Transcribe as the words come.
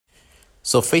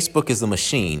So Facebook is a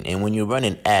machine, and when you're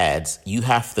running ads, you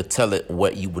have to tell it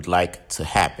what you would like to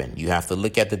happen. You have to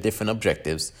look at the different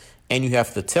objectives, and you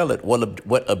have to tell it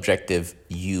what objective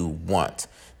you want.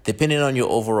 Depending on your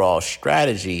overall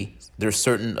strategy, there's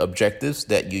certain objectives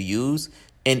that you use,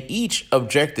 and each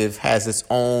objective has its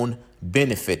own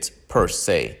benefits per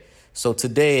se. So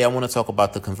today I want to talk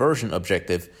about the conversion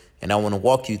objective, and I want to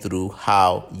walk you through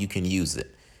how you can use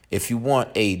it. If you want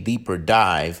a deeper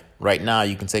dive, right now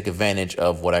you can take advantage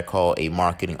of what I call a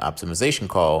marketing optimization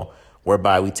call,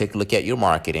 whereby we take a look at your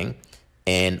marketing,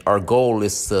 and our goal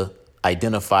is to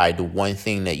identify the one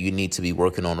thing that you need to be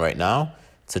working on right now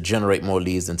to generate more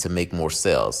leads and to make more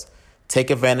sales.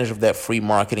 Take advantage of that free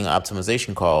marketing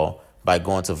optimization call by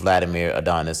going to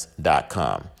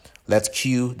VladimirAdonis.com. Let's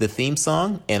cue the theme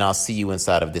song, and I'll see you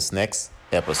inside of this next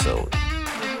episode.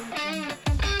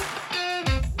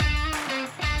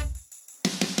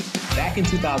 Back in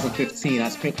 2015, I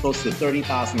spent close to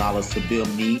 $30,000 to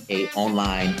build me an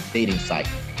online dating site.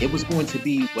 It was going to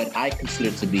be what I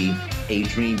considered to be a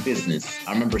dream business.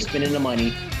 I remember spending the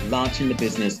money, launching the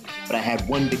business, but I had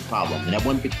one big problem. And that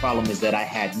one big problem is that I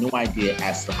had no idea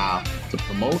as to how to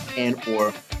promote and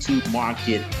or to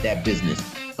market that business.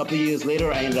 A couple of years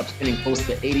later, I ended up spending close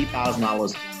to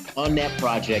 $80,000 on that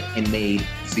project and made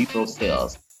zero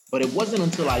sales. But it wasn't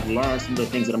until I learned some of the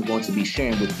things that I'm going to be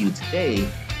sharing with you today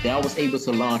that I was able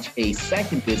to launch a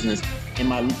second business. And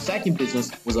my second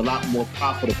business was a lot more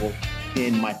profitable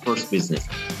than my first business.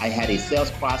 I had a sales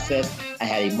process, I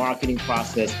had a marketing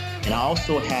process, and I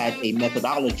also had a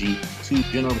methodology to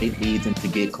generate leads and to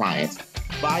get clients.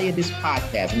 Via this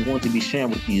podcast, I'm going to be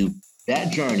sharing with you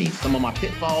that journey, some of my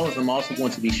pitfalls. I'm also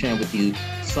going to be sharing with you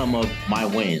some of my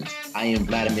wins. I am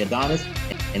Vladimir Adonis,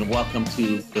 and welcome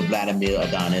to the Vladimir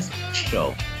Adonis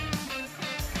Show.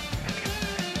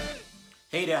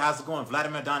 Hey there, how's it going?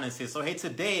 Vladimir Adonis here. So hey,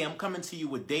 today I'm coming to you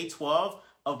with day 12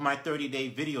 of my 30-day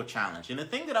video challenge. And the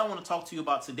thing that I want to talk to you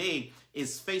about today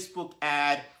is Facebook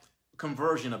ad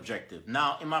conversion objective.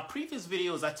 Now, in my previous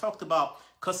videos, I talked about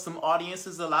custom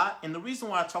audiences a lot. And the reason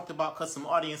why I talked about custom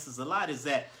audiences a lot is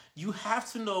that you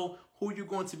have to know who you're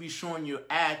going to be showing your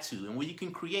ad to. And when you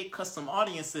can create custom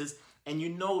audiences and you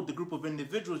know the group of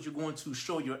individuals you're going to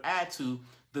show your ad to,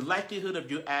 the likelihood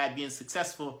of your ad being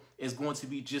successful is going to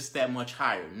be just that much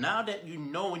higher. Now that you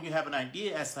know and you have an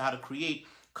idea as to how to create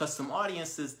custom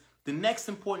audiences, the next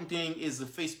important thing is the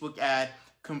Facebook ad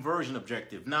conversion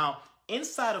objective. Now,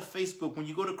 inside of Facebook, when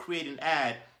you go to create an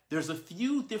ad, there's a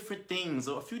few different things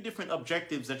or a few different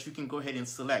objectives that you can go ahead and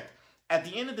select. At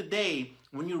the end of the day,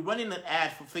 when you're running an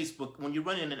ad for Facebook,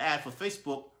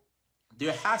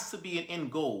 there has to be an end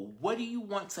goal. What do you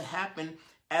want to happen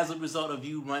as a result of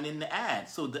you running the ad?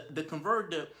 So the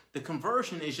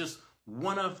conversion is just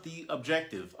one of the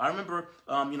objectives. I remember,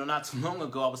 not too long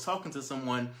ago, I was talking to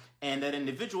someone, and that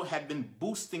individual had been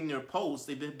boosting their posts.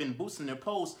 They've been boosting their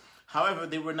posts. However,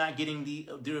 they were not getting the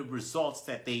results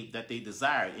that they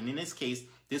desired. And in this case,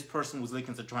 this person was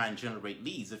looking to try and generate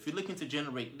leads. If you're looking to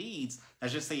generate leads,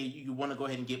 let's just say you want to go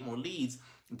ahead and get more leads,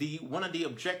 one of the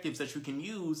objectives that you can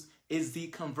use is the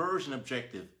conversion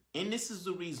objective. And this is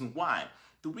the reason why.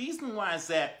 The reason why is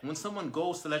that when someone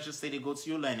goes to, let's just say they go to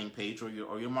your landing page or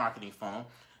your marketing funnel,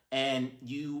 and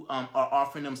you are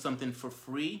offering them something for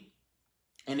free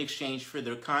in exchange for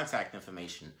their contact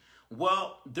information.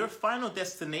 Well, their final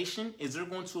destination is they're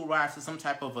going to arrive to some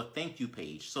type of a thank you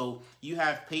page. So you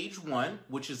have page one,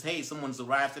 which is, hey, someone's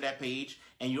arrived to that page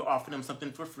and you're offering them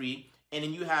something for free. And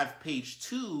then you have page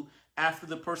two. After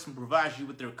the person provides you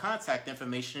with their contact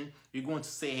information, you're going to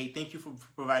say, hey, thank you for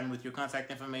providing with your contact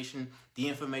information. The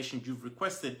information you've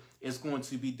requested is going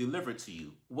to be delivered to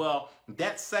you. Well,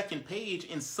 that second page,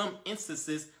 in some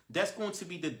instances, that's going to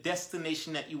be the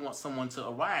destination that you want someone to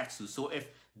arrive to. So if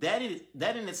that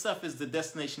in itself is the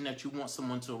destination that you want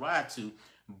someone to arrive to,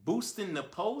 boosting the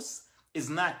post is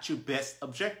not your best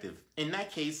objective. In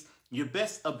that case, your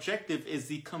best objective is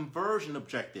the conversion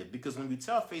objective, because when you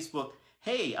tell Facebook,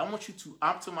 hey, I want you to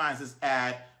optimize this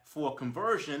ad for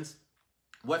conversions,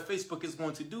 what Facebook is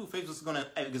going to do, Facebook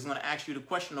is going to ask you the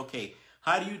question, okay,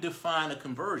 how do you define a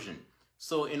conversion?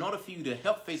 So in order for you to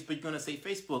help Facebook, you're going to say,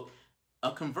 Facebook,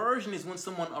 a conversion is when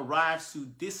someone arrives to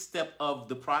this step of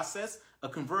the process. A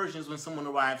conversion is when someone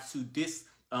arrives to this,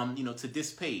 to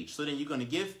this page. So then you're going to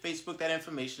give Facebook that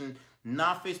information.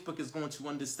 Now Facebook is going to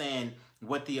understand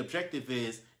what the objective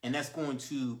is, and that's going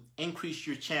to increase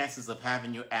your chances of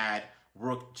having your ad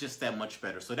work just that much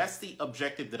better. So that's the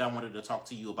objective that I wanted to talk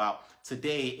to you about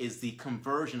today, is the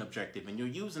conversion objective. And you're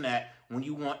using that when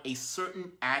you want a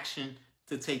certain action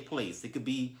to take place. It could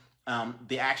be,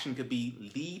 the action could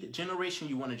be lead generation.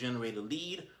 You want to generate a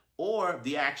lead, or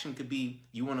the action could be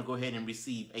you want to go ahead and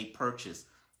receive a purchase.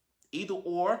 Either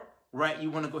or, right?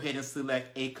 You want to go ahead and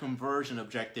select a conversion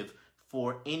objective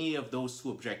for any of those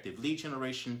two objectives, lead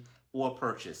generation or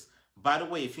purchase. By the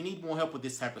way, if you need more help with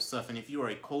this type of stuff, and if you are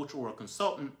a coach or a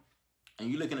consultant and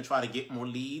you're looking to try to get more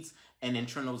leads and then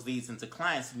turn those leads into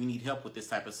clients, if you need help with this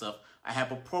type of stuff, I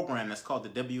have a program that's called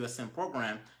the WSM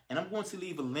program, and I'm going to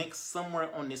leave a link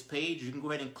somewhere on this page. You can go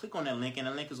ahead and click on that link, and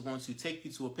the link is going to take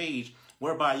you to a page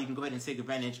whereby you can go ahead and take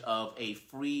advantage of a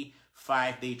free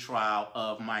 5-day trial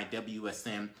of my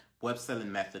WSM Web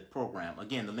Selling Method program.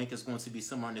 Again, the link is going to be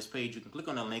somewhere on this page. You can click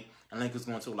on the link, and the link is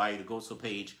going to allow you to go to a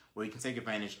page where you can take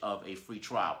advantage of a free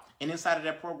trial. And inside of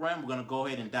that program, we're going to go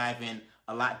ahead and dive in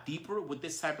a lot deeper with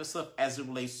this type of stuff as it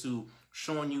relates to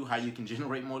showing you how you can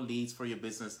generate more leads for your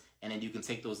business, and then you can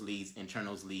take those leads and turn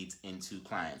those leads into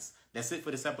clients. That's it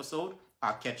for this episode.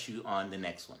 I'll catch you on the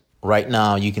next one. Right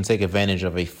now, you can take advantage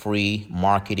of a free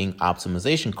marketing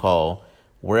optimization call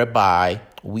whereby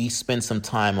we spend some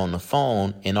time on the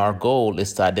phone, and our goal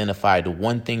is to identify the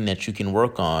one thing that you can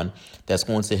work on that's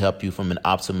going to help you from an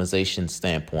optimization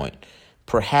standpoint.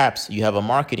 Perhaps you have a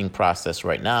marketing process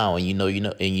right now, and you know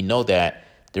that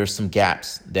there's some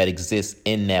gaps that exist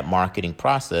in that marketing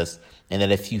process, and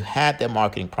that if you had that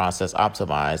marketing process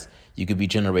optimized, you could be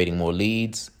generating more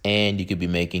leads and you could be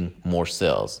making more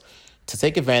sales. To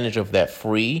take advantage of that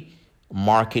free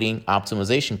marketing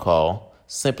optimization call,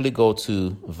 simply go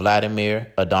to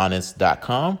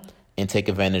VladimirAdonis.com and take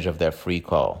advantage of that free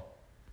call.